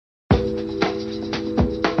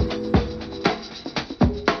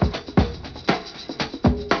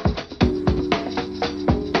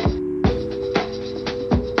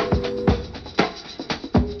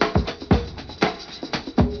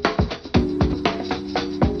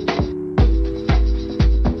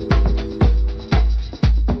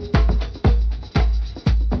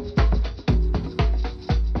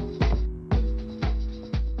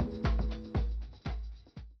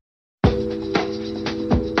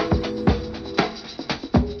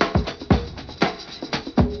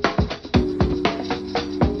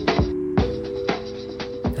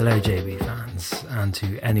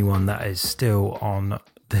to anyone that is still on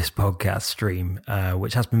this podcast stream,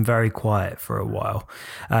 which has been very quiet for a while.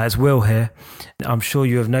 It's Will here. I'm sure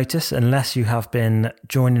you have noticed, unless you have been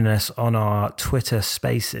joining us on our Twitter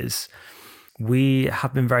Spaces, we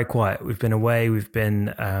have been very quiet. We've been away. We've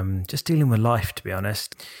been just dealing with life, to be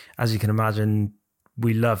honest. As you can imagine,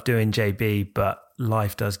 we love doing JB, but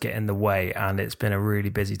life does get in the way, and it's been a really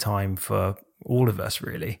busy time for all of us,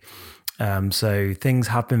 really. So things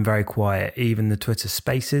have been very quiet. Even the Twitter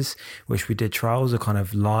Spaces, which we did trials, a kind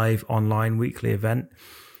of live online weekly event,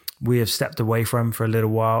 we have stepped away from for a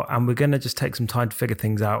little while, and we're going to just take some time to figure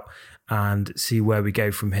things out and see where we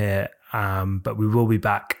go from here. But we will be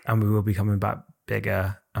back, and we will be coming back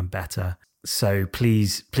bigger and better. So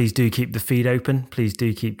please do keep the feed open. Please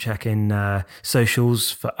do keep checking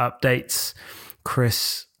socials for updates.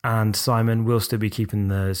 Chris and Simon will still be keeping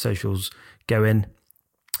the socials going.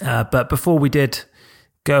 But before we did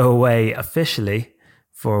go away officially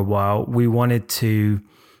for a while, we wanted to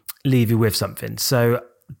leave you with something. So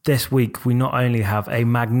this week, we not only have a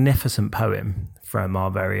magnificent poem from our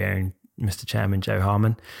very own Mr. Chairman, Joe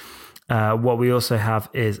Harmon, what we also have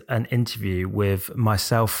is an interview with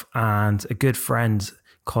myself and a good friend,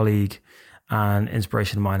 colleague, and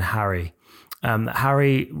inspiration of mine, Harry.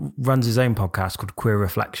 Harry runs his own podcast called Queer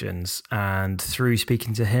Reflections, and through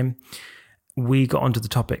speaking to him, we got onto the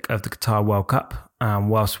topic of the Qatar World Cup.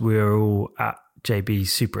 Whilst we were all at JB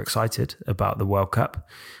super excited about the World Cup,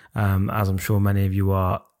 as I'm sure many of you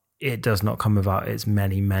are, it does not come without its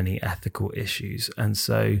many, many ethical issues. And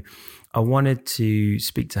so I wanted to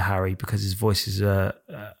speak to Harry because his voice is a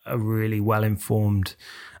really well-informed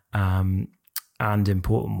and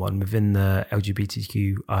important one within the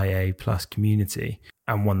LGBTQIA plus community,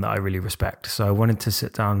 and one that I really respect. So I wanted to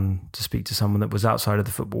sit down to speak to someone that was outside of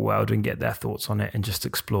the football world and get their thoughts on it and just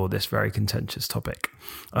explore this very contentious topic.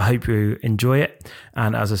 I hope you enjoy it.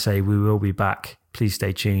 And as I say, we will be back. Please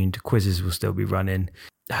stay tuned. Quizzes will still be running.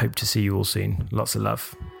 Hope to see you all soon. Lots of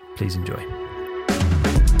love. Please enjoy.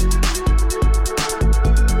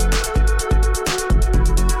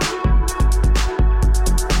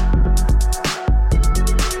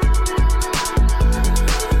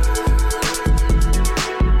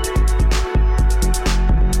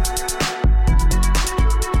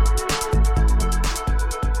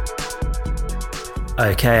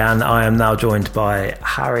 Okay, and I am now joined by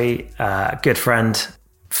Harry, a good friend,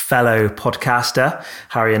 fellow podcaster.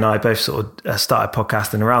 Harry and I both sort of started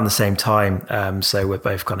podcasting around the same time. So we're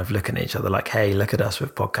both kind of looking at each other like, hey, look at us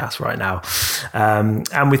with podcasts right now.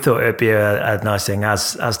 And we thought it would be a nice thing,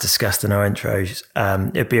 as discussed in our intros.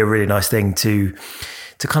 It'd be a really nice thing to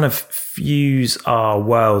kind of fuse our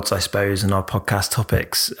worlds, I suppose, and our podcast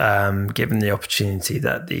topics, given the opportunity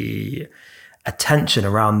that the attention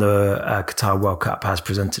around the Qatar World Cup has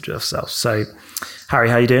presented itself. So, Harry,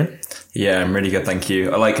 how are you doing? Yeah, I'm really good, thank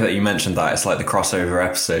you. I like that you mentioned that. It's like the crossover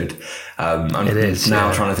episode. I'm trying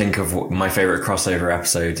to think of my favourite crossover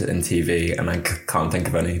episode in TV, and I can't think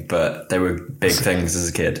of any, but they were big things as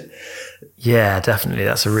a kid. Yeah, definitely.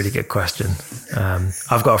 That's a really good question.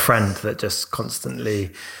 I've got a friend that just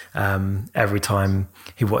constantly, every time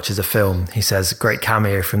he watches a film, he says, great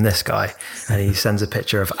cameo from this guy. And he sends a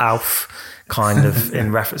picture of Alf, kind of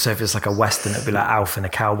in reference. So if it's like a Western, it'd be like Alf in a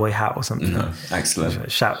cowboy hat or something.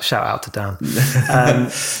 Excellent. Shout out to Dan.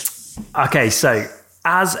 Okay, so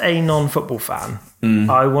as a non-football fan,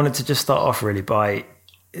 I wanted to just start off really by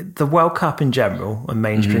the World Cup in general and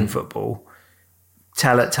mainstream football.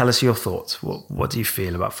 Tell us your thoughts. What do you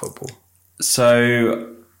feel about football?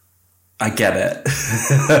 So I get it.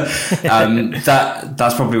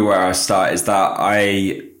 That's probably where I start, is that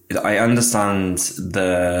I understand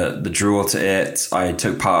the draw to it. I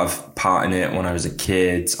took part in it when I was a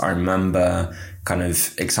kid. I remember kind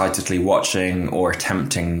of excitedly watching, or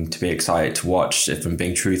attempting to be excited to watch, if I'm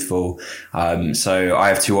being truthful. So I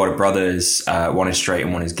have two older brothers. One is straight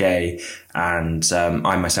and one is gay. And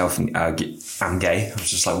I myself am gay. I was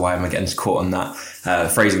just like, why am I getting caught on that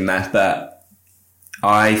phrasing there? But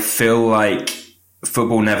I feel like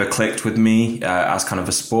football never clicked with me as kind of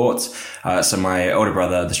a sport. So my older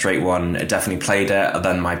brother, the straight one, definitely played it. And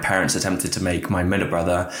then my parents attempted to make my middle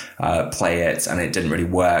brother play it, and it didn't really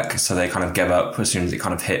work. So they kind of gave up as soon as it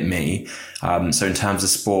kind of hit me. So in terms of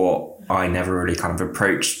sport, I never really kind of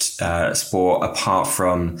approached sport apart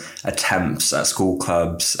from attempts at school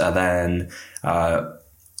clubs. Then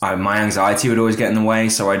my anxiety would always get in the way.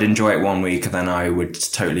 So I'd enjoy it 1 week, and then I would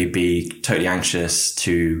be totally anxious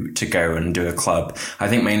to go and do a club. I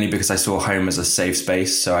think mainly because I saw home as a safe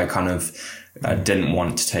space. So I kind of didn't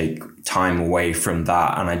want to take time away from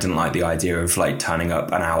that. And I didn't like the idea of like turning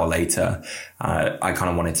up an hour later. I kind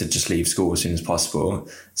of wanted to just leave school as soon as possible.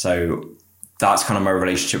 So that's kind of my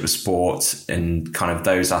relationship with sport and kind of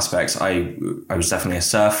those aspects. I was definitely a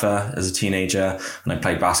surfer as a teenager, and I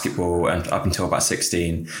played basketball and up until about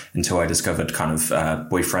 16, until I discovered kind of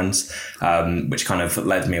boyfriends, which kind of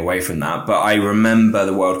led me away from that. But I remember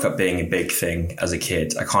the World Cup being a big thing as a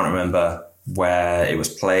kid. I can't remember where it was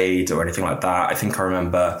played or anything like that. I think I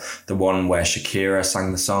remember the one where Shakira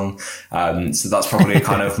sang the song. So that's probably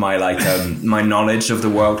kind of my my knowledge of the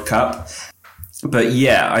World Cup. But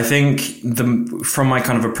yeah, I think from my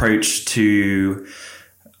kind of approach to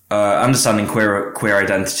understanding queer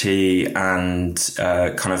identity and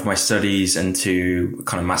kind of my studies into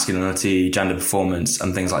kind of masculinity, gender performance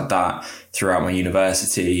and things like that throughout my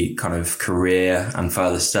university kind of career and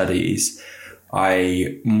further studies,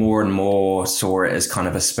 I more and more saw it as kind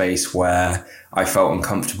of a space where I felt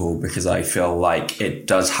uncomfortable, because I feel like it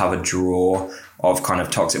does have a draw of kind of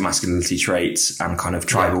toxic masculinity traits and kind of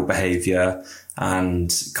tribal behavior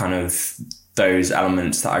and kind of those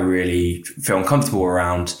elements that I really feel uncomfortable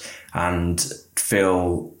around, and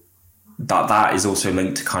feel that is also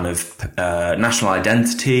linked to kind of national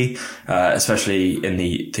identity, especially in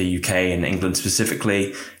the UK and England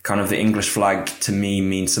specifically. Kind of the English flag to me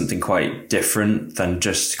means something quite different than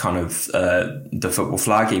just kind of the football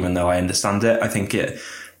flag, even though I understand it. I think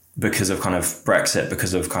because of kind of Brexit,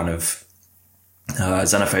 because of kind of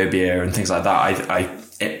xenophobia and things like that,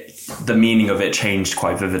 the meaning of it changed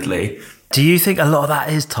quite vividly. Do you think a lot of that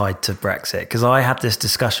is tied to Brexit? Because I had this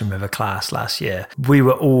discussion with a class last year. We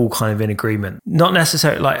were all kind of in agreement. Not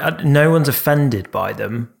necessarily, like, no one's offended by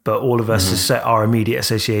them, but all of us, our immediate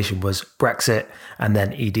association was Brexit and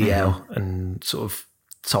then EDL and sort of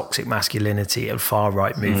toxic masculinity and far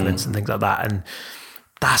right movements and things like that. And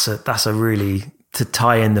that's a really, to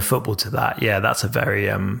tie in the football to that, yeah, that's a very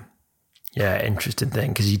interesting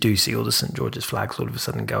thing, because you do see all the St. George's flags all of a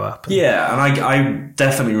sudden go up. Yeah, and I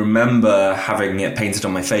definitely remember having it painted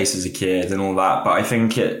on my face as a kid and all that, but I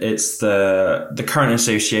think it's the current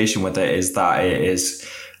association with it is that it is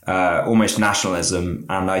almost nationalism,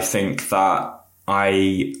 and I think that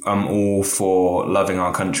I am all for loving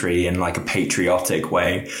our country in like a patriotic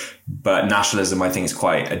way, but nationalism I think is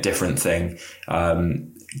quite a different thing. Do you know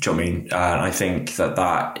what I mean? I think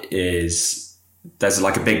that is... There's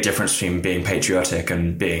like a big difference between being patriotic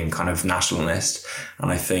and being kind of nationalist.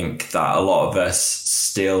 And I think that a lot of us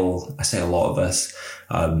still, I say a lot of us,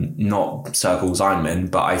 not circles I'm in,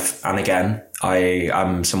 but I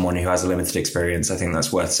am someone who has a limited experience. I think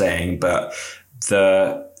that's worth saying. But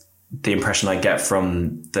the impression I get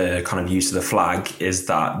from the kind of use of the flag is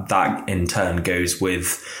that in turn goes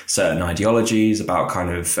with certain ideologies about kind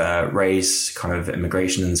of race, kind of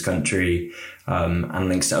immigration in this country, and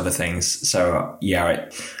links to other things. So yeah,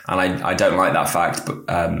 I don't like that fact, but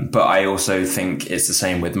I also think it's the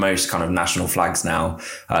same with most kind of national flags now,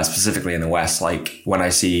 specifically in the West. Like when I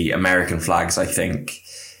see American flags, I think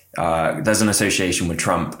there's an association with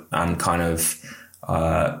Trump and kind of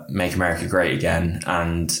make America great again,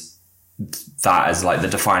 and that is like the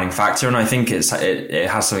defining factor. And I think it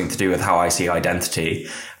has something to do with how I see identity.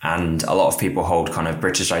 And a lot of people hold kind of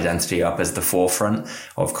British identity up as the forefront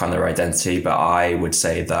of kind of their identity. But I would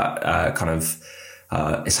say that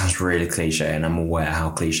it sounds really cliche, and I'm aware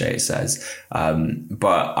how cliche it says.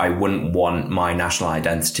 But I wouldn't want my national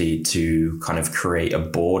identity to kind of create a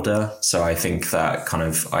border. So I think that kind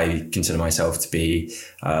of I consider myself to be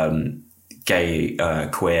gay,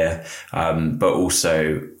 queer, but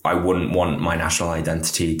also I wouldn't want my national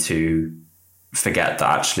identity to forget that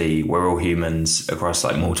actually we're all humans across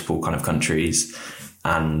like multiple kind of countries.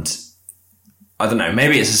 And I don't know,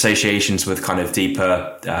 maybe it's associations with kind of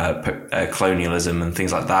deeper colonialism and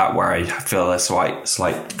things like that, where I feel a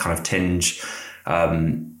slight kind of tinge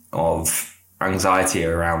of anxiety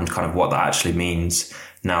around kind of what that actually means.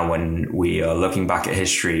 Now, when we are looking back at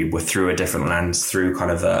history, we're through a different lens, through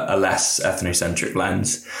kind of a less ethnocentric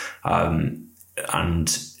lens. And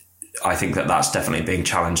I think that that's definitely being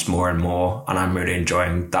challenged more and more. And I'm really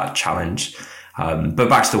enjoying that challenge. But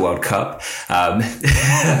back to the World Cup.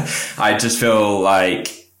 I just feel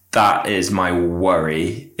like that is my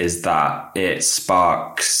worry, is that it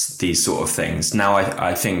sparks these sort of things. Now,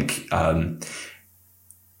 I think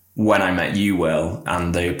when I met you, Will,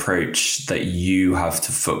 and the approach that you have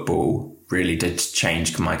to football really did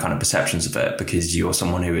change my kind of perceptions of it, because you're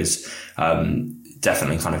someone who is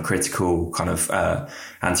definitely kind of critical, kind of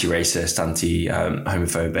anti-racist,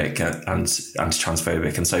 anti-homophobic, and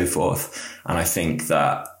anti-transphobic, and so forth. And I think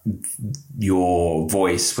that your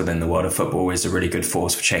voice within the world of football is a really good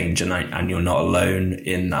force for change, and you're not alone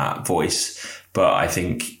in that voice. But I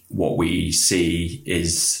think what we see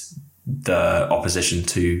is the opposition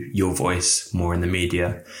to your voice more in the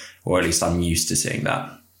media, or at least I'm used to seeing that.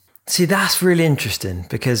 See, that's really interesting,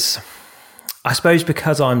 because I suppose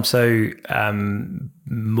because I'm so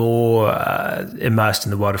more immersed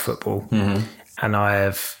in the world of football,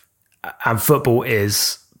 and football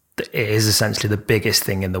is essentially the biggest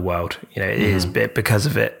thing in the world. You know, it is because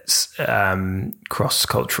of its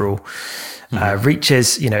cross-cultural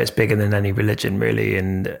reaches. You know, it's bigger than any religion really,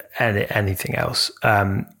 and anything else.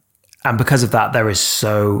 And because of that, there is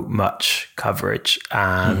so much coverage,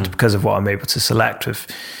 and because of what I'm able to select with.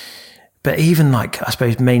 But even like, I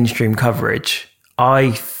suppose, mainstream coverage,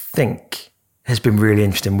 I think has been really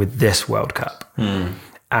interesting with this World Cup.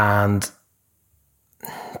 And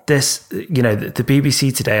this, you know, the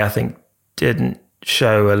BBC today, I think, didn't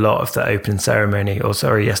show a lot of the opening ceremony,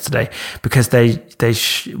 yesterday, because they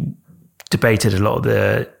debated a lot of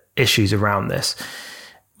the issues around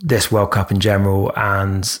this World Cup in general,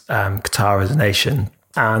 and Qatar as a nation.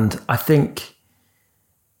 And I think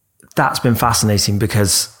that's been fascinating,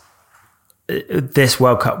 because this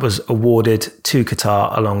World Cup was awarded to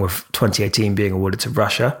Qatar along with 2018 being awarded to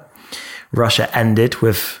Russia. Russia ended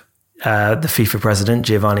with the FIFA president,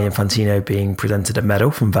 Giovanni Infantino, being presented a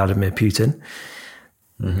medal from Vladimir Putin.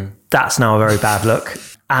 That's now a very bad look.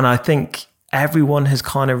 And I think everyone has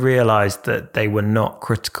kind of realized that they were not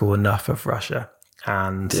critical enough of Russia.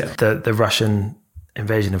 And the Russian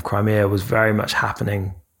invasion of Crimea was very much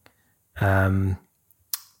happening, or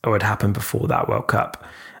had happened before that World Cup.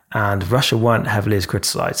 And Russia weren't heavily as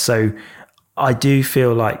criticised. So I do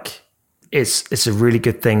feel like it's a really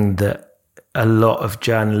good thing that a lot of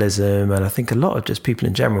journalism, and I think a lot of just people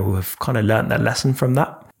in general, have kind of learnt their lesson from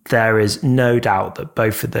that. There is no doubt that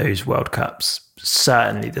both of those World Cups,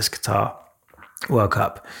 certainly this Qatar World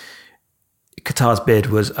Cup, Qatar's bid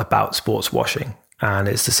was about sports washing. And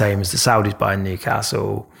it's the same as the Saudis buying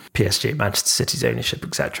Newcastle, PSG, Manchester City's ownership,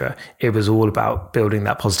 etc. It was all about building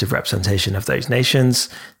that positive representation of those nations,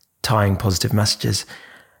 tying positive messages.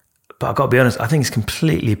 But I've got to be honest, I think it's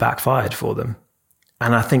completely backfired for them.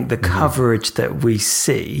 And I think the coverage that we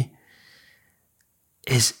see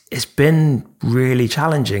it's been really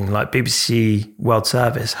challenging. Like BBC World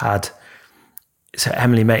Service so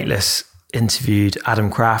Emily Maitlis interviewed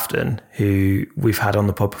Adam Crafton, who we've had on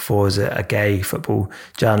the pod before as a gay football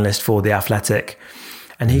journalist for The Athletic.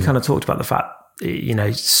 And he kind of talked about the fact, you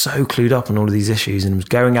know, so clued up on all of these issues and was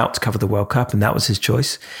going out to cover the World Cup, and that was his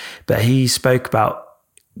choice. But he spoke about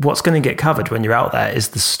what's going to get covered when you're out there is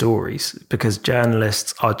the stories, because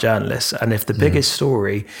journalists are journalists. And if the biggest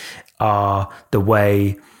story are the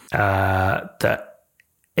way that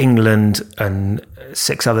England and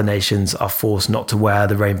 6 other nations are forced not to wear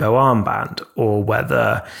the rainbow armband, or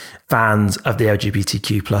whether fans of the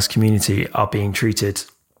LGBTQ plus community are being treated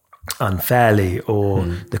unfairly, or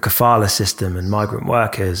the kafala system and migrant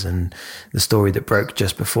workers, and the story that broke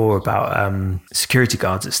just before about security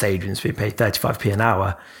guards at stadiums being paid 35p an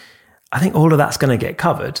hour. I think all of that's going to get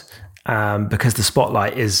covered because the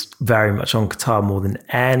spotlight is very much on Qatar more than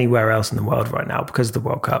anywhere else in the world right now because of the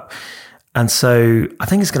World Cup. And so I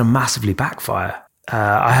think it's going to massively backfire.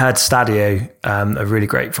 I heard Stadio, a really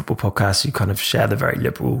great football podcast, who kind of share the very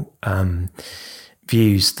liberal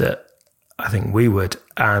views that I think we would.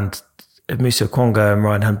 And Musa Okwonga and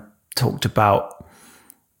Ryan Hunt talked about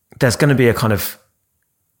there's going to be a kind of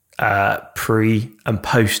pre and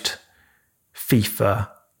post FIFA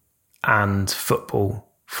and football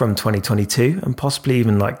from 2022, and possibly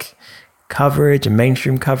even like coverage and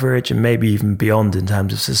mainstream coverage, and maybe even beyond in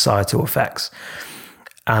terms of societal effects.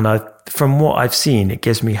 And from what I've seen, it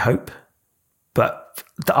gives me hope. But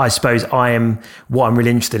I suppose what I'm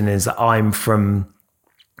really interested in is that I'm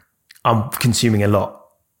consuming a lot.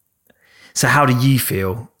 So how do you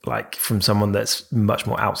feel like from someone that's much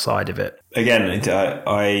more outside of it? Again,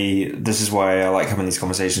 this is why I like having these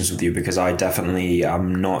conversations with you, because I definitely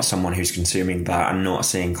am not someone who's consuming that. I'm not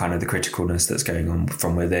seeing kind of the criticalness that's going on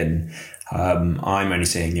from within. I'm only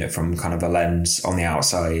seeing it from kind of a lens on the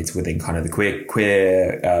outside within kind of the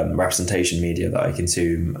queer representation media that I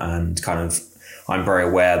consume. And kind of, I'm very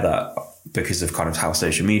aware that because of kind of how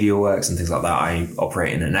social media works and things like that, I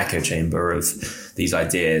operate in an echo chamber of these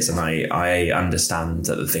ideas. And I understand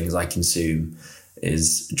that the things I consume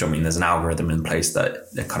there's an algorithm in place that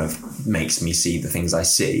kind of makes me see the things I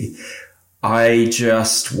see. I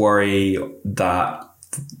just worry that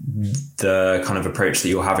the kind of approach that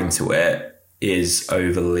you're having to it is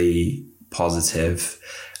overly positive,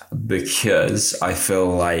 because I feel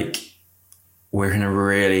like we're in a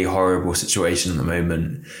really horrible situation at the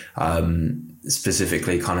moment,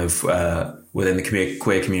 specifically kind of within the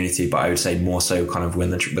queer community, but I would say more so kind of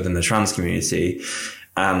within the trans community.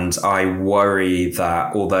 And I worry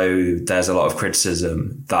that although there's a lot of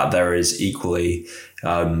criticism, that there is equally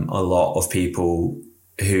a lot of people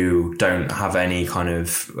who don't have any kind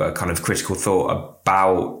of critical thought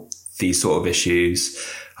about these sort of issues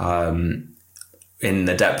in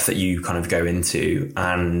the depth that you kind of go into.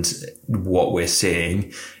 And what we're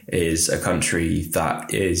seeing is a country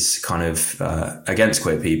that is kind of against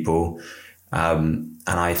queer people.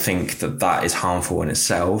 And I think that is harmful in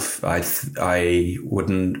itself. I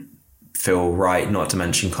wouldn't feel right not to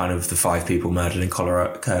mention kind of the 5 people murdered in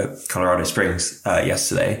Colorado Springs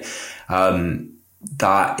yesterday.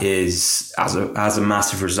 That is as a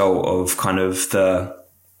massive result of kind of the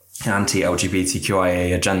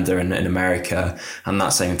anti-LGBTQIA agenda in America, and that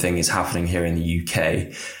same thing is happening here in the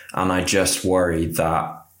UK. And I just worry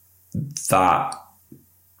that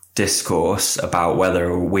discourse about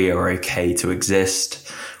whether we are okay to exist,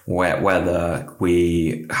 whether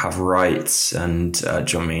we have rights, and do you know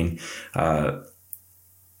what I mean,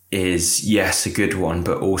 is yes a good one,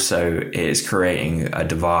 but also it is creating a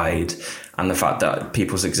divide. And the fact that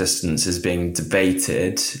people's existence is being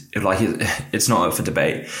debated, like it's not up for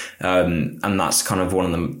debate, and that's kind of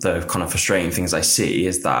one of the kind of frustrating things I see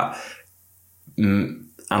is that.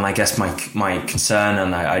 And I guess my concern,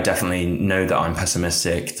 and I definitely know that I'm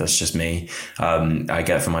pessimistic, that's just me. I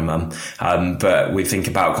get it from my mum. But we think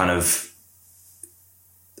about kind of,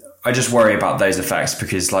 I just worry about those effects,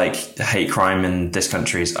 because like hate crime in this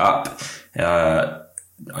country is up.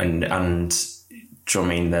 And do you know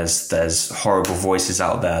what I mean? There's horrible voices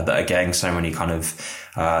out there that are getting so many kind of,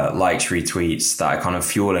 likes, retweets that are kind of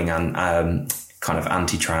fueling and, kind of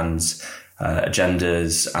anti-trans,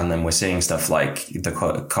 agendas. And then we're seeing stuff like the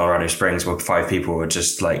Colorado Springs, where 5 people were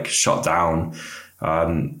just like shot down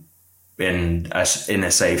in a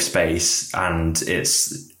safe space, and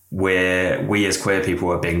we as queer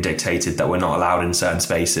people are being dictated that we're not allowed in certain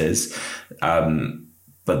spaces,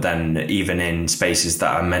 but then even in spaces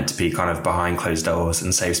that are meant to be kind of behind closed doors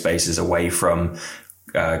and safe spaces away from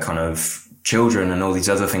kind of children and all these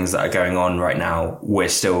other things that are going on right now, we're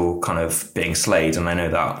still kind of being slayed. And I know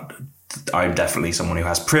that I'm definitely someone who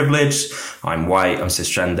has privilege. I'm white, I'm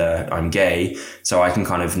cisgender, I'm gay. So I can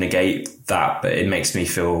kind of negate that, but it makes me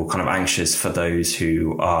feel kind of anxious for those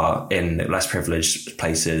who are in less privileged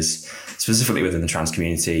places, specifically within the trans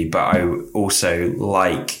community. But I also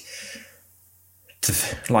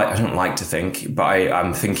I don't like to think, but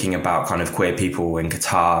I'm thinking about kind of queer people in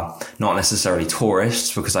Qatar, not necessarily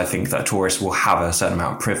tourists, because I think that tourists will have a certain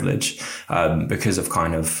amount of privilege, because of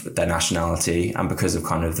kind of their nationality and because of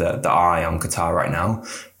kind of the eye on Qatar right now.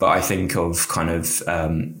 But I think of kind of,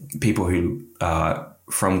 people who are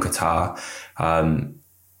from Qatar,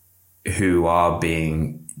 who are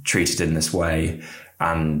being treated in this way.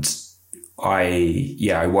 And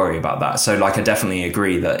I worry about that. So like, I definitely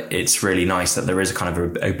agree that it's really nice that there is a kind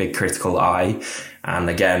of a big critical eye. And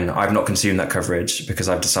again, I've not consumed that coverage because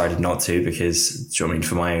I've decided not to, because, do you know what I mean,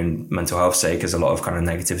 for my own mental health sake, there's a lot of kind of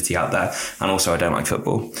negativity out there. And also I don't like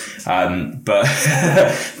football. But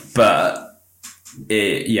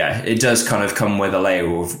it does kind of come with a layer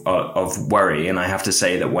of worry. And I have to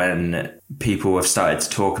say that when people have started to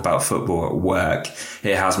talk about football at work,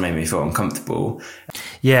 it has made me feel uncomfortable.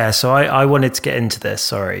 Yeah, so I wanted to get into this,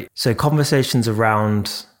 sorry. So conversations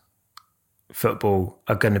around football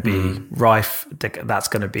are going to be rife. That's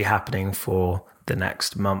going to be happening for the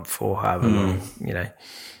next month or however long, you know,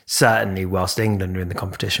 certainly whilst England are in the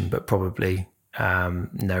competition, but probably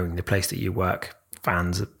knowing the place that you work,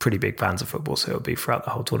 fans are pretty big fans of football, so it'll be throughout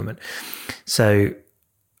the whole tournament. So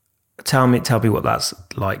tell me what that's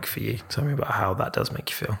like for you. Tell me about how that does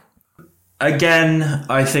make you feel. Again,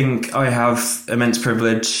 I think I have immense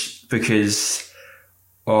privilege because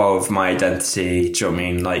of my identity. Do you know what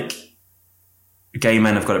I mean? Like, gay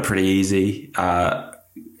men have got it pretty easy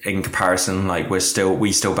in comparison. Like, we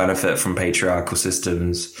still benefit from patriarchal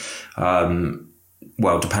systems.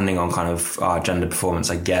 Well, depending on kind of our gender performance,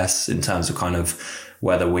 I guess, in terms of kind of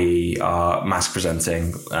whether we are mask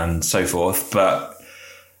presenting and so forth. But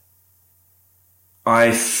I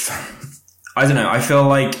don't know. I feel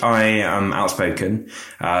like I am outspoken,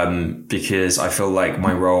 because I feel like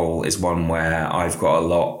my role is one where I've got a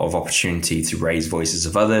lot of opportunity to raise voices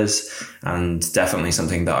of others, and definitely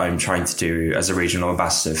something that I'm trying to do as a regional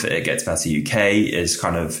ambassador for It Gets Better UK is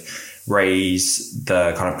kind of raise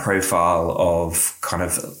the kind of profile of kind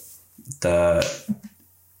of the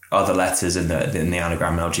other letters in the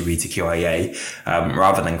anagram LGBTQIA,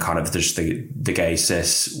 rather than kind of just the gay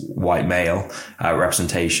cis white male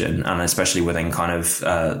representation, and especially within kind of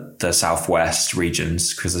the Southwest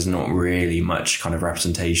regions, because there's not really much kind of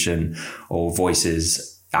representation or voices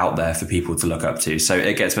out there for people to look up to. So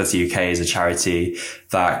It Gets Better UK is a charity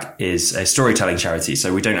that is a storytelling charity.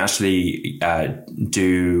 So we don't actually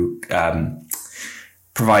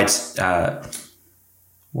provide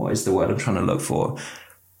what is the word I'm trying to look for?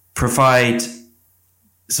 Provide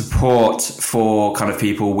support for kind of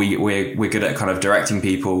people. We're good at kind of directing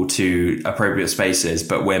people to appropriate spaces,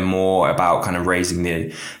 but we're more about kind of raising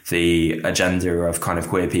the agenda of kind of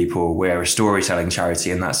queer people. We're a storytelling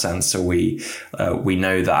charity in that sense. So we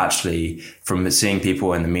know that actually from seeing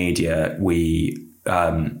people in the media,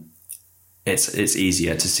 it's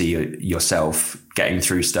easier to see yourself getting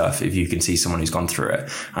through stuff if you can see someone who's gone through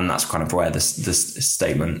it, and that's kind of where this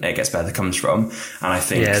statement "It Gets Better" comes from. And I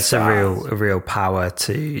think it's a real power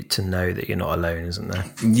to know that you're not alone, isn't there?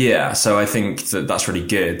 Yeah, so I think that's really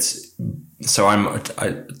good. So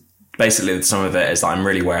basically some of it is that I'm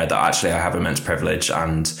really aware that actually I have immense privilege,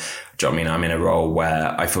 and do you know what I mean? I'm in a role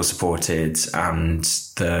where I feel supported, and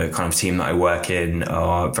the kind of team that I work in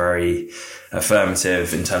are very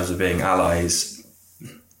affirmative in terms of being allies.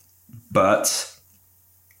 But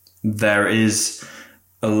there is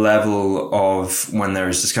a level of, when there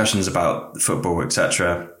is discussions about football,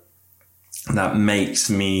 etc., that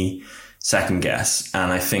makes me second guess.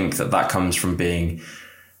 And I think that comes from being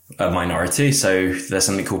a minority. So there's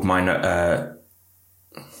something called I'm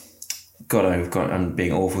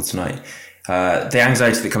being awful tonight. The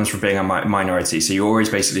anxiety that comes from being a minority. So you're always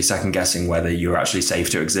basically second guessing whether you're actually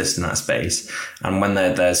safe to exist in that space. And when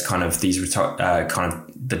there's kind of these kind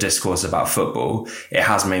of the discourse about football, it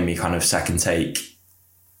has made me kind of second take.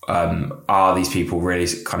 Are these people really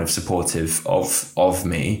kind of supportive of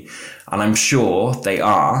me? And I'm sure they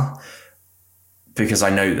are, because I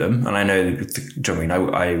know them, and I know, do you know what I mean?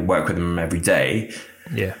 I work with them every day.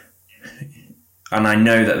 Yeah. And I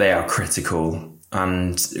know that they are critical.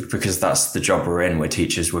 And because that's the job we're in, we're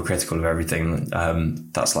teachers, we're critical of everything.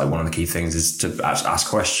 That's like one of the key things, is to ask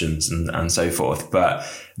questions and so forth. But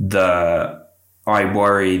I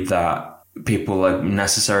worry that people are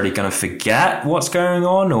necessarily going to forget what's going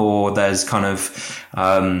on, or there's kind of,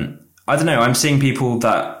 I don't know, I'm seeing people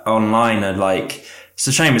that online are like, it's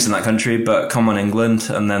a shame it's in that country, but come on England.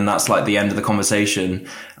 And then that's like the end of the conversation.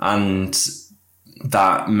 And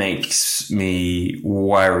that makes me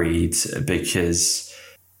worried, because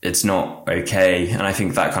it's not okay. And I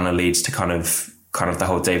think that kind of leads to kind of the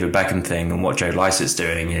whole David Beckham thing, and what Joe Lycett's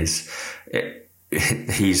doing is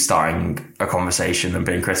he's starting a conversation and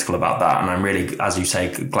being critical about that. And I'm really, as you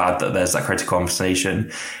say, glad that there's that critical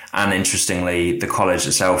conversation. And interestingly, the college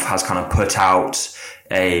itself has kind of put out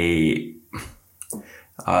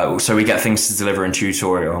so we get things to deliver in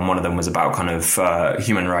tutorial, and one of them was about kind of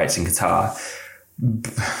human rights in Qatar.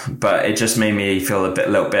 But it just made me feel a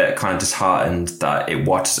little bit kind of disheartened that it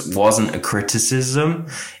wasn't a criticism.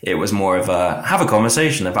 It was more of a, have a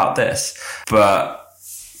conversation about this. But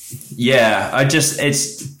yeah,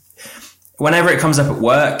 whenever it comes up at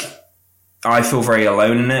work, I feel very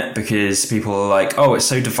alone in it, because people are like, oh, it's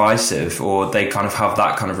so divisive, or they kind of have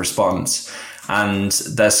that kind of response. And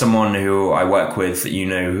there's someone who I work with that you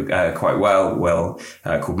know quite well, Will,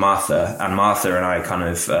 called Martha. And Martha and I kind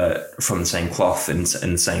of from the same cloth, in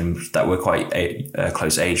the same, that we're quite a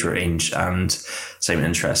close age range and same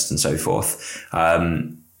interest and so forth.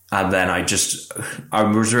 And then I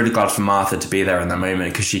was really glad for Martha to be there in that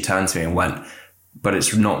moment, because she turned to me and went, but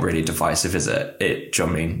it's not really divisive, is it? Do you know what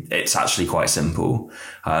I mean? It's actually quite simple.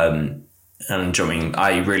 And do you know what I mean?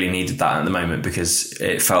 I really needed that at the moment, because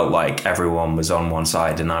it felt like everyone was on one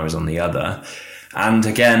side and I was on the other. And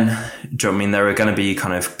again, do you know what I mean? There are going to be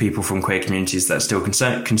kind of people from queer communities that still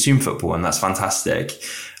consume football, and that's fantastic.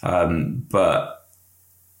 But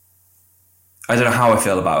I don't know how I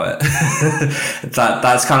feel about it.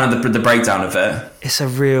 That's kind of the breakdown of it. It's a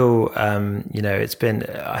real, it's been,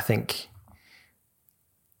 I think,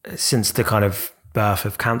 since the kind of birth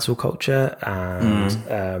of cancel culture,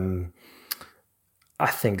 and I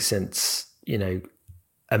think since,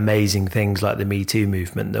 amazing things like the Me Too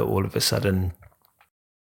movement, that all of a sudden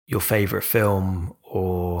your favorite film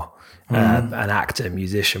or an actor,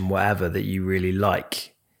 musician, whatever that you really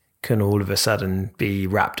like can all of a sudden be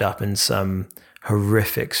wrapped up in some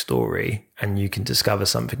horrific story, and you can discover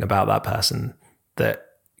something about that person that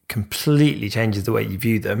completely changes the way you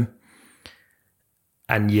view them.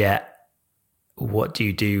 And yet what do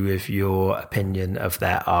you do with your opinion of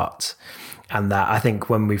their art? And that I think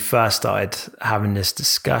when we first started having this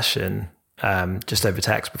discussion, just over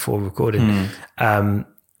text before recording,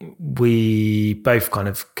 we both kind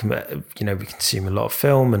of, we consume a lot of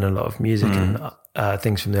film and a lot of music and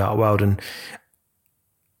things from the art world. And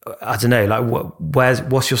I don't know, like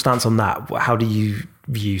what's your stance on that? How do you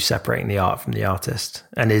view separating the art from the artist?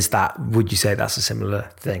 And would you say that's a similar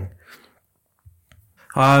thing?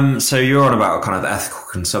 So you're on about kind of ethical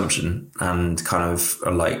consumption and kind of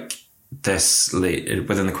like this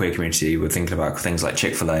within the queer community. We're thinking about things like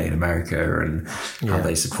Chick-fil-A in America and how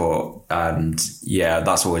they support. And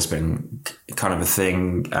that's always been kind of a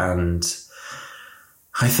thing. And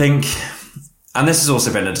I think, and this has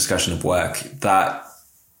also been a discussion of work, that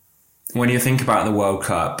when you think about the World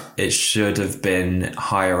Cup, it should have been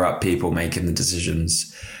higher up people making the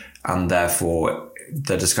decisions. And therefore,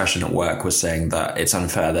 the discussion at work was saying that it's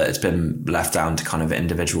unfair that it's been left down to kind of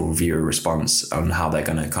individual viewer response on how they're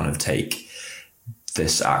going to kind of take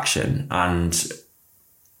this action. And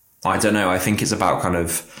I don't know, I think it's about kind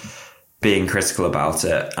of being critical about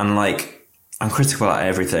it. And like, I'm critical about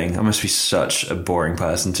everything. I must be such a boring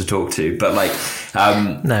person to talk to, but like,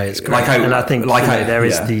 no, it's great. And I think there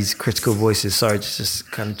is these critical voices. Sorry,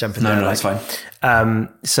 just kind of jumping there. No, that's fine.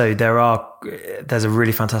 So there's a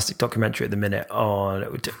really fantastic documentary at the minute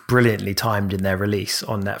brilliantly timed in their release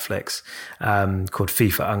on Netflix, called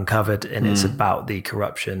FIFA Uncovered. And it's about the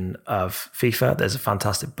corruption of FIFA. There's a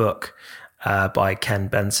fantastic book, by Ken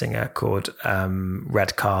Bensinger called,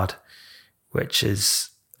 Red Card, which is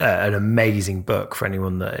an amazing book for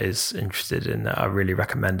anyone that is interested in it. I really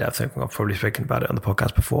recommend it. I think I've probably spoken about it on the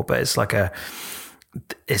podcast before, but it's like a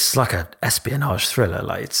espionage thriller.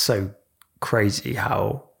 Like, it's so crazy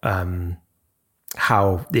how the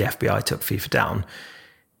FBI took FIFA down.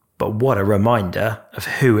 But what a reminder of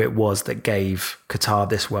who it was that gave Qatar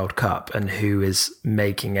this World Cup and who is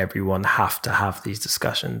making everyone have to have these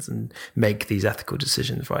discussions and make these ethical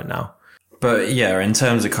decisions right now. But yeah, in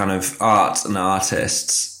terms of kind of art and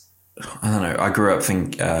artists, I don't know. I grew up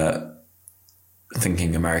thinking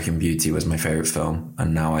American Beauty was my favorite film.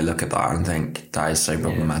 And now I look at that and think that is so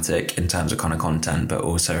problematic in terms of kind of content, but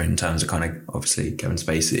also in terms of kind of obviously Kevin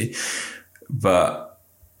Spacey. But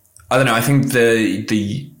I don't know. I think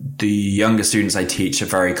the younger students I teach are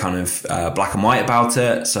very kind of black and white about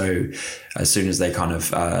it. So as soon as they kind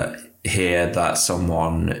of hear that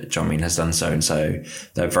someone, has done so and so,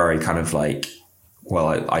 they're very kind of like,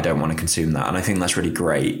 well, I don't want to consume that. And I think that's really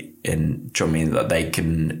great that they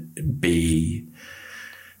can be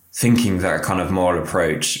thinking that kind of moral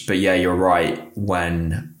approach. But yeah, you're right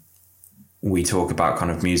when we talk about kind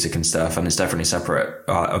of music and stuff, and it's definitely separate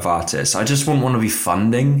of artists. I just wouldn't want to be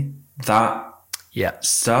funding that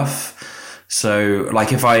stuff. So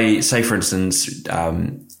like if I say, for instance,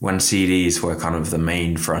 when CDs were kind of the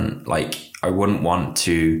main front, like I wouldn't want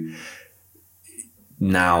to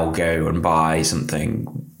now go and buy something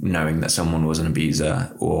knowing that someone was an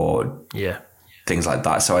abuser or things like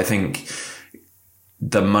that. So I think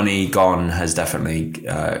the money gone has definitely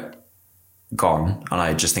gone. And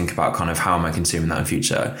I just think about kind of how am I consuming that in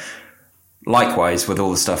future? Likewise, with all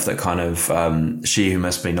the stuff that kind of She Who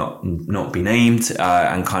Must Be Not Be Named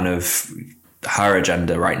and kind of her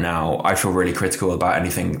agenda right now, I feel really critical about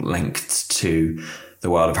anything linked to the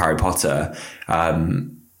world of Harry Potter,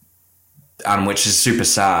 and which is super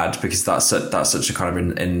sad because that's such a kind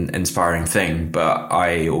of inspiring thing. But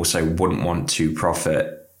I also wouldn't want to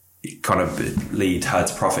kind of lead her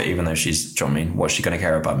to profit, even though she's, do you know what I mean? What's she going to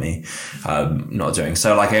care about me not doing?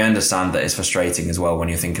 So like, I understand that it's frustrating as well when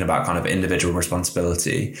you're thinking about kind of individual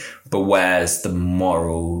responsibility, but where's the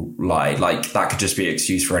moral lie? Like that could just be an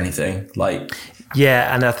excuse for anything. Like,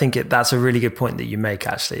 yeah. And I think that's a really good point that you make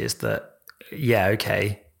actually, is that,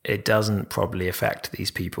 okay, it doesn't probably affect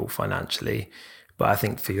these people financially, but I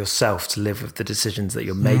think for yourself to live with the decisions that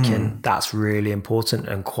you're making, that's really important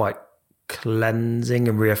and quite cleansing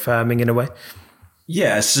and reaffirming in a way.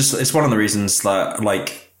 Yeah, it's one of the reasons that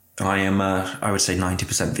like I am I would say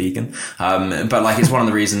 90% vegan, but like it's one of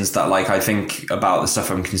the reasons that like I think about the stuff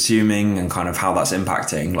I'm consuming and kind of how that's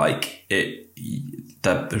impacting like the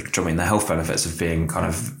health benefits of being kind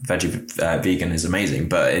of vegan is amazing,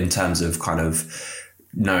 but in terms of kind of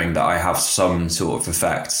knowing that I have some sort of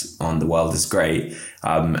effect on the world is great.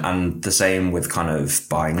 And the same with kind of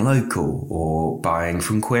buying local or buying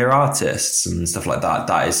from queer artists and stuff like that.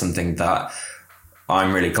 That is something that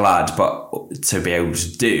I'm really glad to be able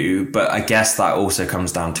to do. But I guess that also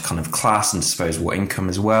comes down to kind of class and disposable income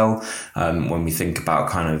as well. When we think about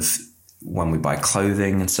kind of when we buy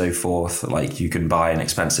clothing and so forth, like you can buy an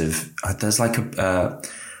expensive, there's like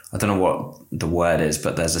I don't know what the word is,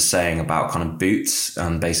 but there's a saying about kind of boots.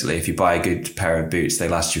 And basically, if you buy a good pair of boots, they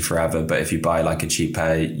last you forever. But if you buy like a cheap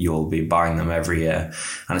pair, you'll be buying them every year.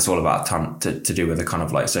 And it's all about time to do with the kind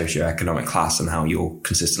of like socioeconomic class and how you're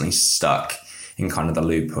consistently stuck in kind of the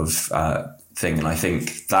loop of thing. And I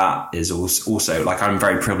think that is also like, I'm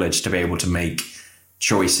very privileged to be able to make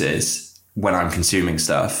choices when I'm consuming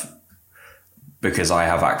stuff, because I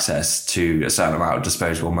have access to a certain amount of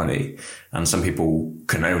disposable money, and some people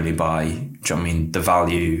can only buy, do you know what I mean, the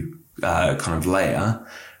value kind of layer,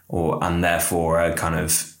 and therefore are kind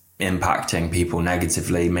of impacting people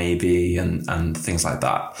negatively maybe, and things like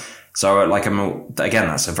that. So like, again,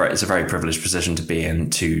 it's a very privileged position to be in,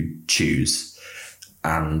 to choose.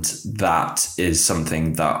 And that is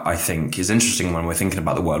something that I think is interesting when we're thinking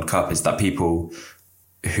about the World Cup, is that people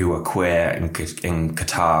who are queer in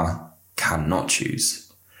Qatar cannot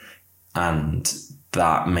choose. And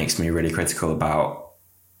that makes me really critical about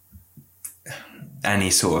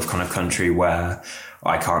any sort of kind of country where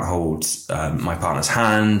I can't hold my partner's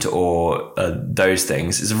hand or those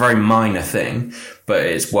things. It's a very minor thing, but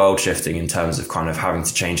it's world shifting in terms of kind of having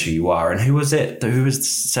to change who you are. And who was it who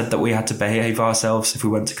said that we had to behave ourselves if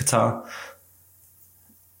we went to Qatar?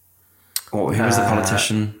 Or who was the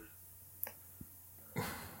politician?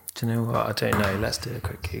 Do you know what? I don't know. Let's do a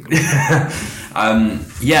quick Google. Yeah,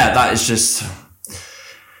 that is just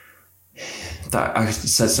that I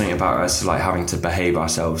said something about us like having to behave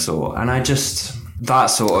ourselves, and I just, that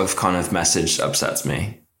sort of kind of message upsets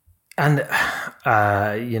me. And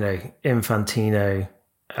Infantino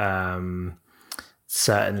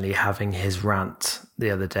certainly having his rant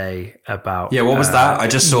the other day about what was that? I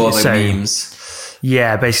just saw the memes.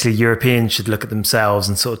 Yeah, basically Europeans should look at themselves,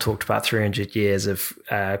 and sort of talked about 300 years of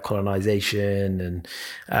colonization and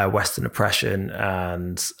Western oppression,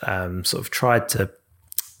 and sort of tried to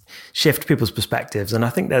shift people's perspectives. And I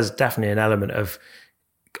think there's definitely an element of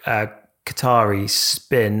Qatari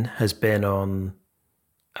spin has been on,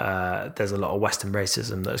 there's a lot of Western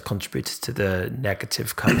racism that has contributed to the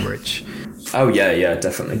negative coverage. Oh, yeah,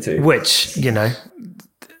 definitely too. Which,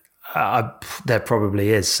 there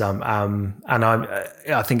probably is some, and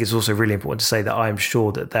I think it's also really important to say that I'm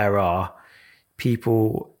sure that there are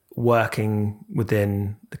people working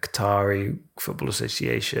within the Qatari Football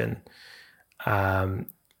Association and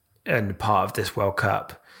part of this World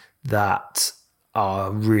Cup that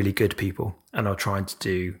are really good people and are trying to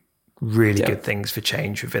do really good things for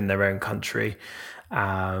change within their own country,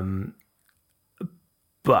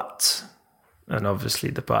 but obviously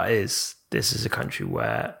the but is, this is a country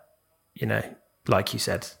where, like you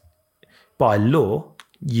said, by law,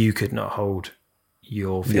 you could not hold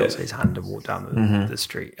your fiance's hand and walk down the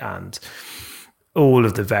street, and all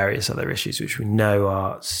of the various other issues which we know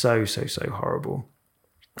are so horrible.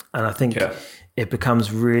 And I think it becomes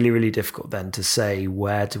really, really difficult then to say,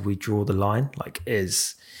 where do we draw the line? Like,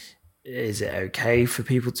 is it okay for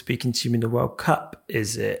people to be consuming the World Cup?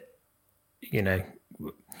 Is it,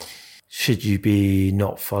 should you be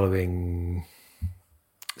not following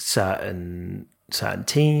certain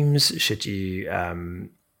teams? Should you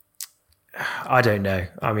I don't know.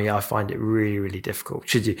 I mean, I find it really, really difficult.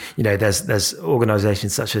 Should you, there's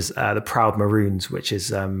organisations such as the Proud Maroons, which is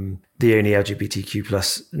the only LGBTQ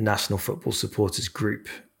plus national football supporters group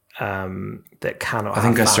that cannot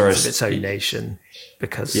have fans of its own nation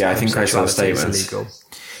because I think I saw statements. Is illegal.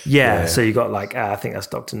 Yeah, so you got I think that's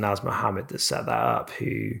Dr. Naz Mohammed that set that up,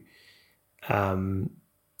 who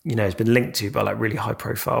has been linked to by really high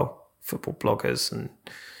profile football bloggers, and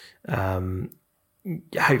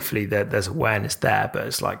hopefully there's awareness there. But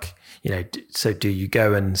it's so do you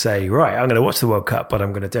go and say, right, I'm going to watch the World Cup, but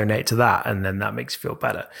I'm going to donate to that, and then that makes you feel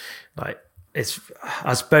better?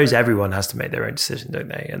 I suppose everyone has to make their own decision, don't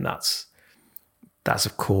they? And that's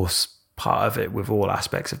of course part of it with all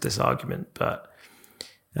aspects of this argument. But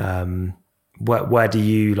where do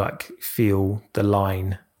you feel the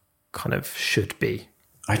line kind of should be?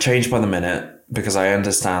 I change by the minute, because I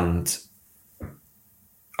understand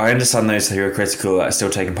those who are critical that are still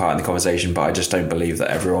taking part in the conversation, but I just don't believe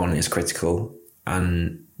that everyone is critical.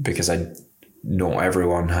 And because not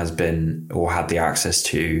everyone has been or had the access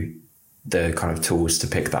to the kind of tools to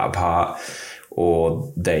pick that apart,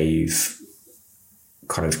 or they've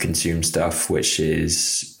kind of consumed stuff which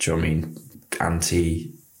is, do you know what I mean,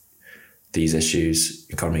 anti these issues.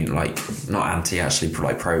 I mean, not anti, actually,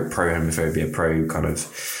 pro homophobia, pro kind of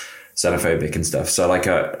xenophobic and stuff. So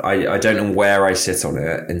I don't know where I sit on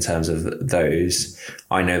it in terms of those.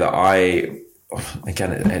 I know that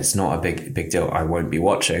again, it's not a big deal. I won't be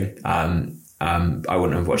watching. I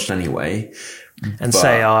wouldn't have watched anyway. And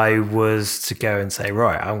say I was to go and say,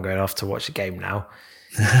 right, I'm going off to watch a game now.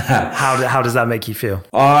 How does that make you feel?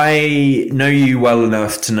 I know you well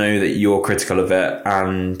enough to know that you're critical of it,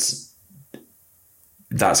 and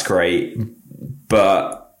that's great,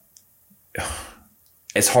 but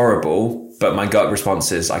it's horrible. But my gut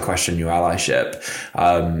response is I question your allyship.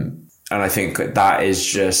 And I think that is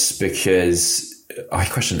just because I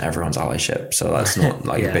question everyone's allyship. So that's not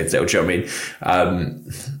like a big deal. Do you know what I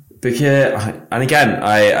mean? Because, and again,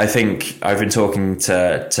 I think I've been talking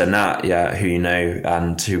to Nat, who you know,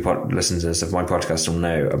 and who listeners of my podcast will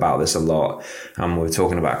know about this a lot. And we're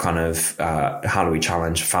talking about kind of how do we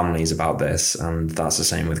challenge families about this, and that's the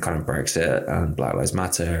same with kind of Brexit and Black Lives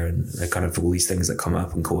Matter and kind of all these things that come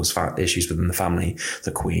up and cause issues within the family,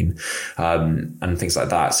 the Queen, and things like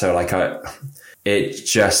that. So like, it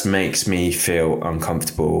just makes me feel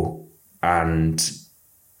uncomfortable, and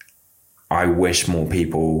I wish more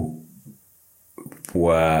people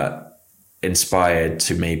were inspired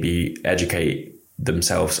to maybe educate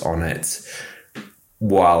themselves on it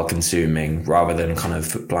while consuming rather than kind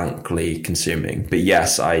of blankly consuming. But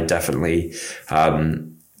yes, I definitely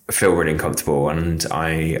feel really uncomfortable, and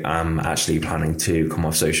I am actually planning to come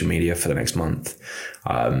off social media for the next month,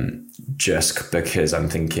 just because I'm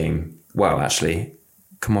thinking, well, actually,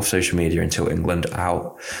 come off social media until England are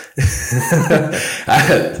out.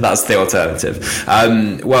 That's the alternative.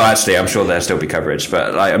 Well, actually, I'm sure there'll still be coverage,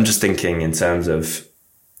 but like, I'm just thinking in terms of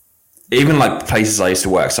even like places I used to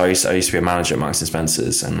work. So I used to be a manager at Marks and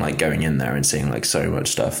Spencer's, and like going in there and seeing like so much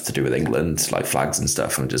stuff to do with England, like flags and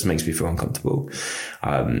stuff, and it just makes me feel uncomfortable.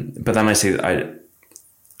 But then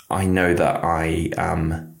I know that I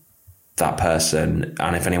am that person,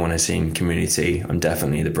 and if anyone has seen Community, I'm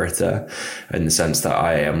definitely the Brita, in the sense that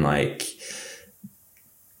I am like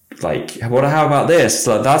how about this?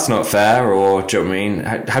 Like, that's not fair. Or do you know what I mean?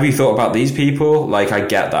 Have you thought about these people? Like, I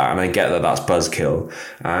get that, and I get that that's buzzkill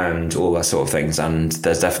and all that sort of things. And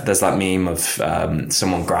there's that meme of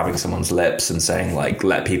someone grabbing someone's lips and saying like,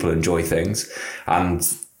 let people enjoy things. And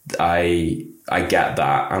I get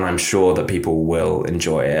that, and I'm sure that people will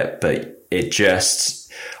enjoy it, but I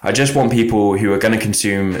just want people who are going to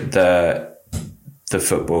consume the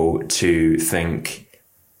football to think,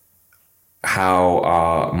 how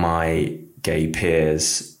are my gay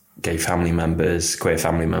peers, gay family members, queer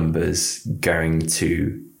family members going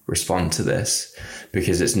to respond to this?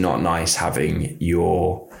 Because it's not nice having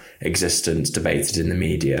your existence debated in the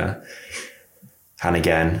media. And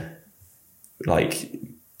again, like,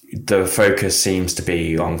 the focus seems to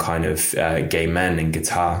be on kind of gay men in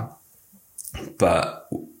guitar, but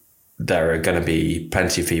there are going to be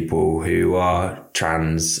plenty of people who are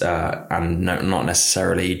trans and not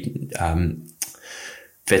necessarily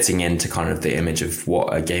fitting into kind of the image of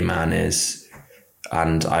what a gay man is.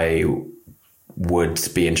 And I would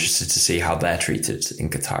be interested to see how they're treated in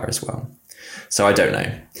Qatar as well. So I don't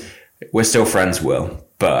know. We're still friends, Will,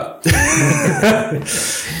 but...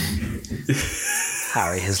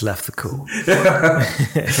 Harry has left the call.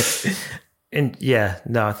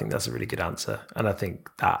 I think that's a really good answer. And I think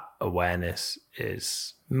that awareness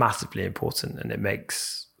is massively important, and it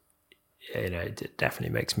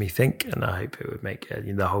definitely makes me think, and I hope it would make,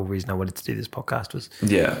 the whole reason I wanted to do this podcast was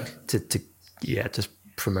to just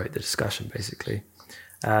promote the discussion, basically.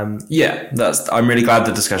 I'm really glad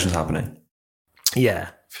the discussion's happening.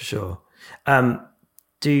 Yeah, for sure.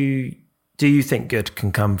 Do you think good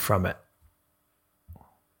can come from it?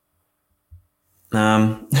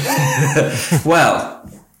 Well,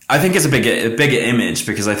 I think it's a bigger image,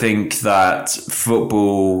 because I think that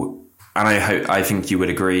football, and I think you would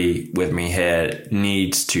agree with me here,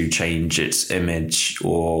 needs to change its image,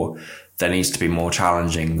 or there needs to be more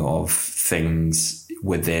challenging of things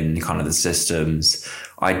within kind of the systems.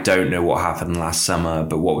 I don't know what happened last summer,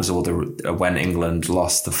 but what was when England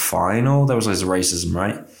lost the final, there was loads of racism,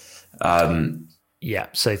 right?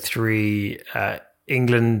 So 3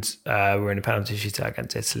 England were in a penalty shootout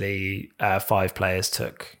against Italy. 5 players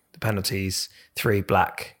took the penalties. 3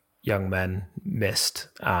 black young men missed,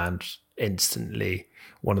 and instantly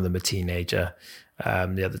one of them a teenager.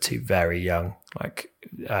 The other 2 very young,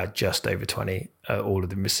 just over 20. All of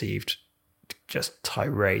them received just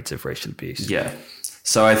tirades of racial abuse. Yeah.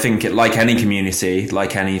 So I think, like any community,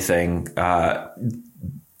 like anything, there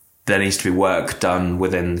needs to be work done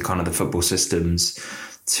within kind of the football systems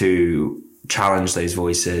to challenge those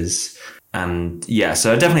voices. And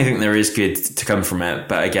so I definitely think there is good to come from it.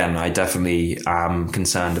 But again, I definitely am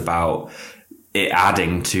concerned about it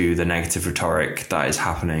adding to the negative rhetoric that is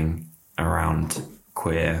happening around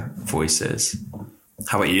queer voices.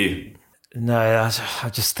 How about you? No,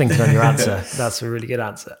 I'm just thinking on your answer. That's a really good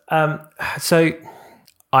answer. So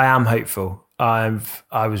I am hopeful. I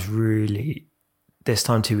was really this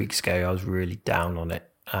time 2 weeks ago, I was really down on it.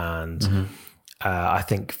 And I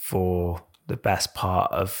think for the best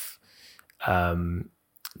part of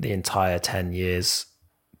the entire 10 years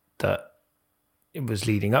that it was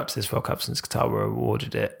leading up to this World Cup, since Qatar were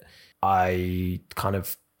awarded it, I kind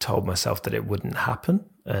of told myself that it wouldn't happen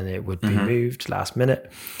and it would be moved last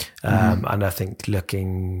minute. And I think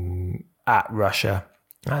looking at Russia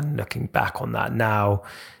and looking back on that now,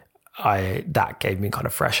 that gave me kind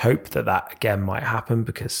of fresh hope that again might happen,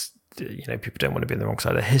 because people don't want to be on the wrong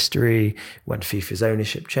side of history. When FIFA's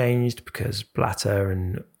ownership changed, because Blatter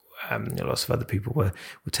and lots of other people were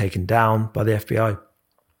taken down by the FBI.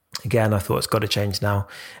 Again, I thought it's got to change now,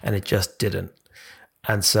 and it just didn't.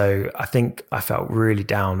 And so I think I felt really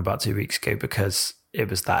down about 2 weeks ago, because it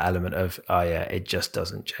was that element of, it just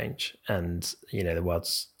doesn't change. And, the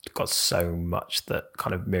world's got so much that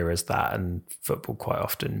kind of mirrors that, and football quite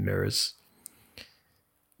often mirrors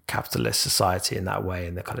capitalist society in that way,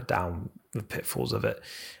 and the kind of the pitfalls of it.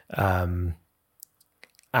 And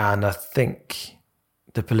I think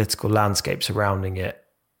the political landscape surrounding it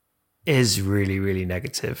is really, really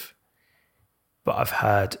negative. But I've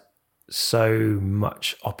heard so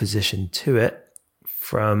much opposition to it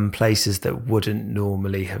from places that wouldn't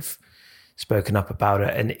normally have spoken up about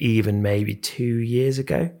it, and even maybe 2 years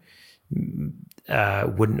ago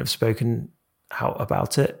wouldn't have spoken out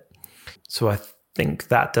about it. So I think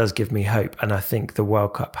that does give me hope. And I think the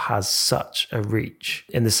World Cup has such a reach,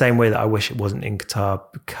 in the same way that I wish it wasn't in Qatar,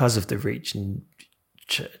 because of the reach and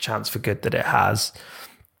chance for good that it has.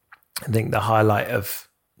 I think the highlight of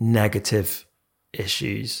negative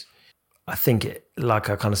issues, I think it, like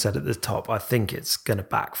I kind of said at the top, I think it's going to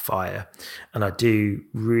backfire. And I do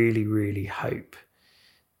really, really hope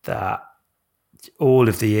that all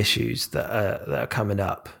of the issues that are coming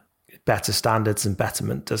up, better standards and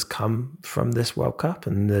betterment, does come from this World Cup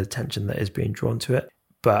and the attention that is being drawn to it.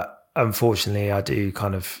 But unfortunately, I do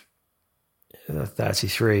kind of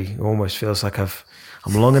 33, almost feels like I'm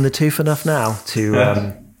long in the tooth enough now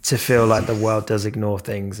to feel like the world does ignore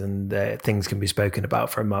things, and things can be spoken about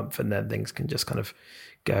for a month and then things can just kind of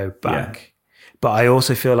go back. Yeah. But I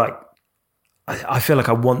also feel like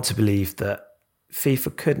I want to believe that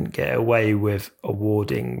FIFA couldn't get away with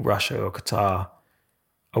awarding Russia or Qatar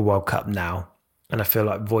a World Cup now. And I feel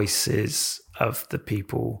like voices of the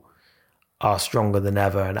people are stronger than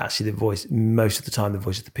ever. And actually most of the time, the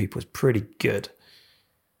voice of the people is pretty good.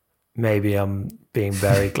 Maybe I'm being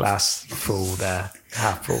very glass full there,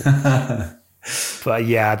 half full. But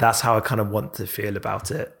yeah, that's how I kind of want to feel about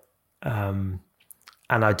it. And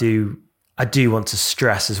I do want to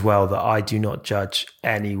stress as well that I do not judge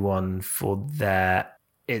anyone for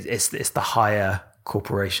it's the higher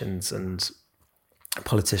corporations and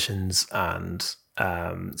politicians and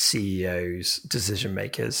CEOs, decision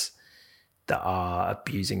makers, that are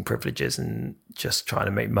abusing privileges and just trying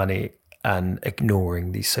to make money and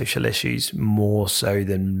ignoring these social issues more so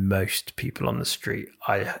than most people on the street,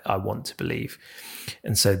 I want to believe.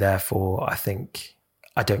 And so therefore, I think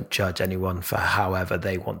I don't judge anyone for however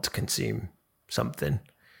they want to consume something.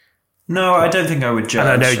 No, I don't think I would judge.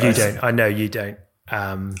 And I know you don't.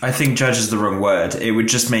 I think judge is the wrong word. It would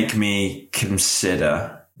just make me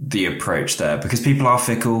consider the approach there, because people are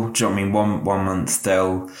fickle. Do you know what I mean? One month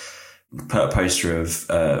they'll put a poster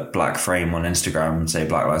of black frame on Instagram and say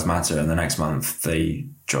Black Lives Matter, and the next month they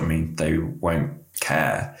won't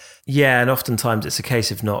care. Yeah, and oftentimes it's a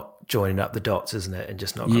case of not joining up the dots, isn't it? And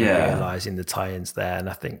just not kind of realising the tie-ins there. And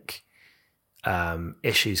I think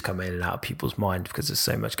issues come in and out of people's mind because there's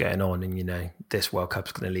so much going on, and this World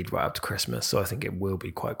Cup's going to lead right up to Christmas, so I think it will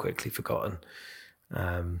be quite quickly forgotten.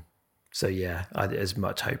 So yeah, as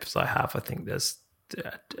much hope as I have, I think there's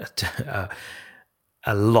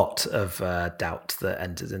a lot of doubt that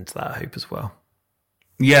enters into that hope as well.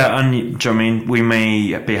 Yeah, and do you know what I mean? We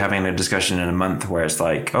may be having a discussion in a month where it's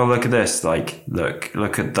like, oh, look at this, like look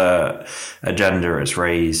at the agenda it's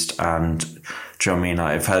raised, and do you know what I mean?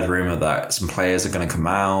 I've heard rumor that some players are going to come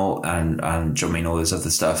out, and do you know what I mean, all this other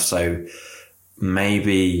stuff. So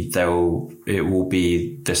maybe it will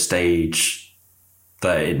be the stage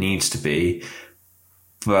that it needs to be,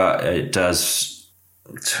 but it does.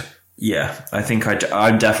 Yeah, I think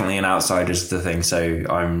I'm definitely an outsider to the thing, so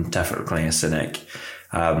I'm definitely a cynic,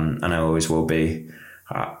 and I always will be.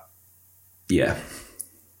 Yeah.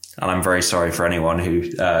 And I'm very sorry for anyone who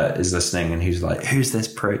is listening and who's like, who's this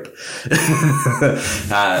prick? Who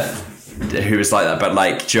is like that. But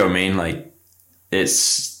like, do you know what I mean? Like,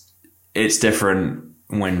 it's different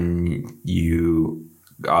when you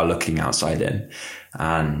are looking outside in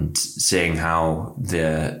and seeing how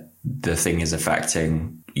the thing is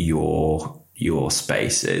affecting your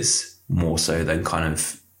spaces more so than kind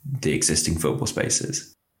of the existing football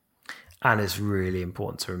spaces. And it's really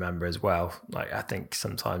important to remember as well. Like, I think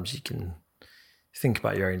sometimes you can think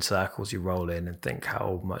about your own circles you roll in and think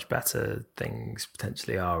how much better things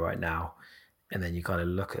potentially are right now. And then you kind of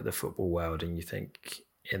look at the football world and you think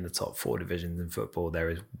in the top 4 divisions in football, there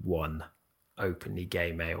is one openly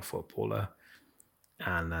gay male footballer.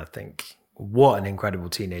 And I think what an incredible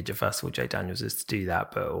teenager, first of all, Jake Daniels is to do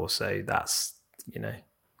that. But also that's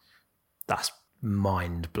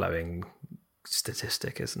mind-blowing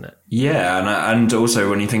statistic, isn't it? Yeah, and also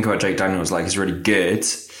when you think about Jake Daniels, like, he's really good,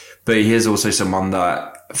 but he is also someone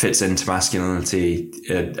that fits into masculinity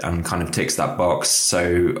and kind of ticks that box,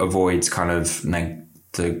 so avoids kind of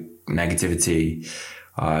the negativity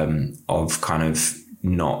of kind of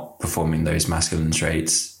not performing those masculine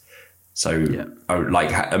traits. So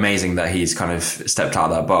like, amazing that he's kind of stepped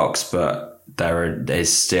out of that box, but there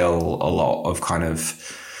is still a lot of kind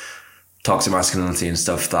of toxic masculinity and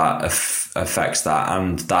stuff that affects that,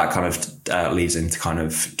 and that kind of leads into kind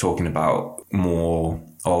of talking about more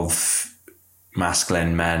of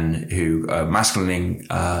masculine men who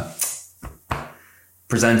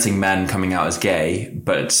presenting men coming out as gay,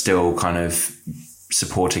 but still kind of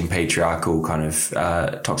supporting patriarchal kind of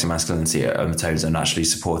toxic masculinity undertones, and actually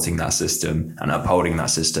supporting that system and upholding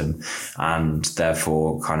that system, and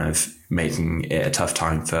therefore kind of making it a tough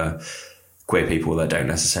time for queer people that don't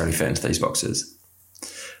necessarily fit into those boxes.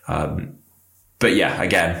 But yeah,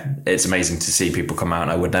 again, it's amazing to see people come out,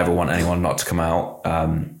 and I would never want anyone not to come out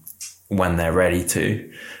when they're ready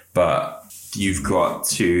to. But you've got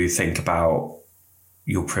to think about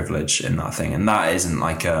your privilege in that thing. And that isn't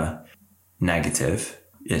like a negative.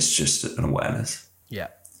 It's just an awareness. Yeah.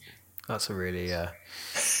 That's a really,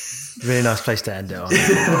 really nice place to end it on,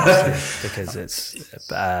 honestly, because it's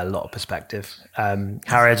a lot of perspective.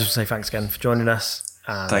 Harry, I just want to say thanks again for joining us.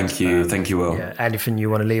 And, thank you. Thank you, Will. Yeah, anything you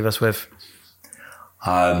want to leave us with?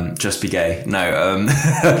 Just be gay. No,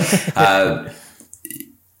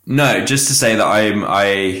 no, just to say that I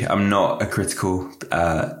am not a critical,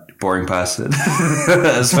 boring person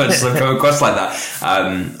as much as I come across like that.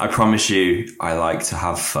 I promise you, I like to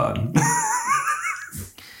have fun.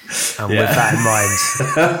 And with that in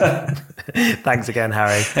mind, thanks again,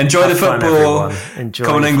 Harry. Enjoy the football.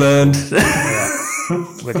 Come on, England. Yeah.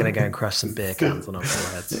 We're going to go and crush some beer cans on our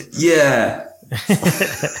foreheads. Yeah.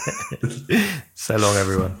 So long,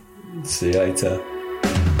 everyone. See you later.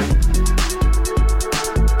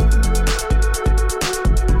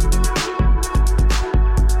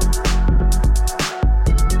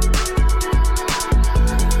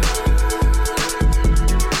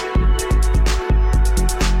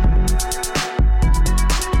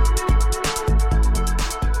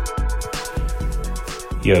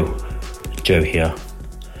 Yo, Joe here.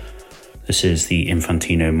 This is the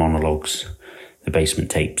Infantino Monologues, the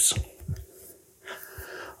Basement Tapes.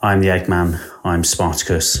 I am the Eggman, I am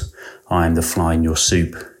Spartacus, I am the fly in your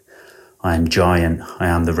soup, I am Giant, I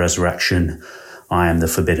am the resurrection, I am the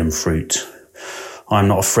forbidden fruit. I am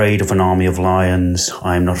not afraid of an army of lions,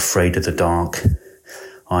 I am not afraid of the dark,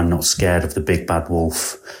 I am not scared of the big bad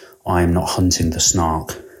wolf, I am not hunting the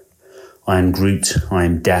snark. I am Groot, I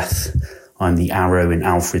am Death, I am the arrow in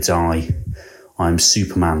Alfred's eye. I am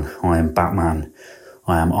Superman, I am Batman,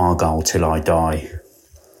 I am Argyle till I die.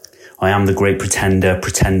 I am the great pretender,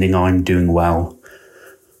 pretending I'm doing well.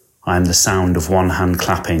 I am the sound of one hand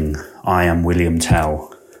clapping, I am William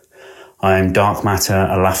Tell. I am dark matter,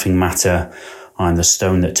 a laughing matter, I am the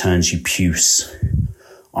stone that turns you puce.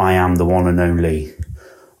 I am the one and only,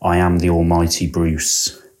 I am the almighty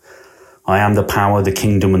Bruce. I am the power, the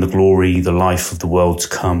kingdom and the glory, the life of the world to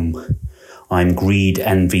come. I am greed,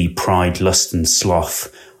 envy, pride, lust and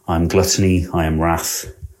sloth. I am gluttony, I am wrath,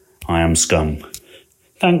 I am scum.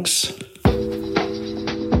 Thanks.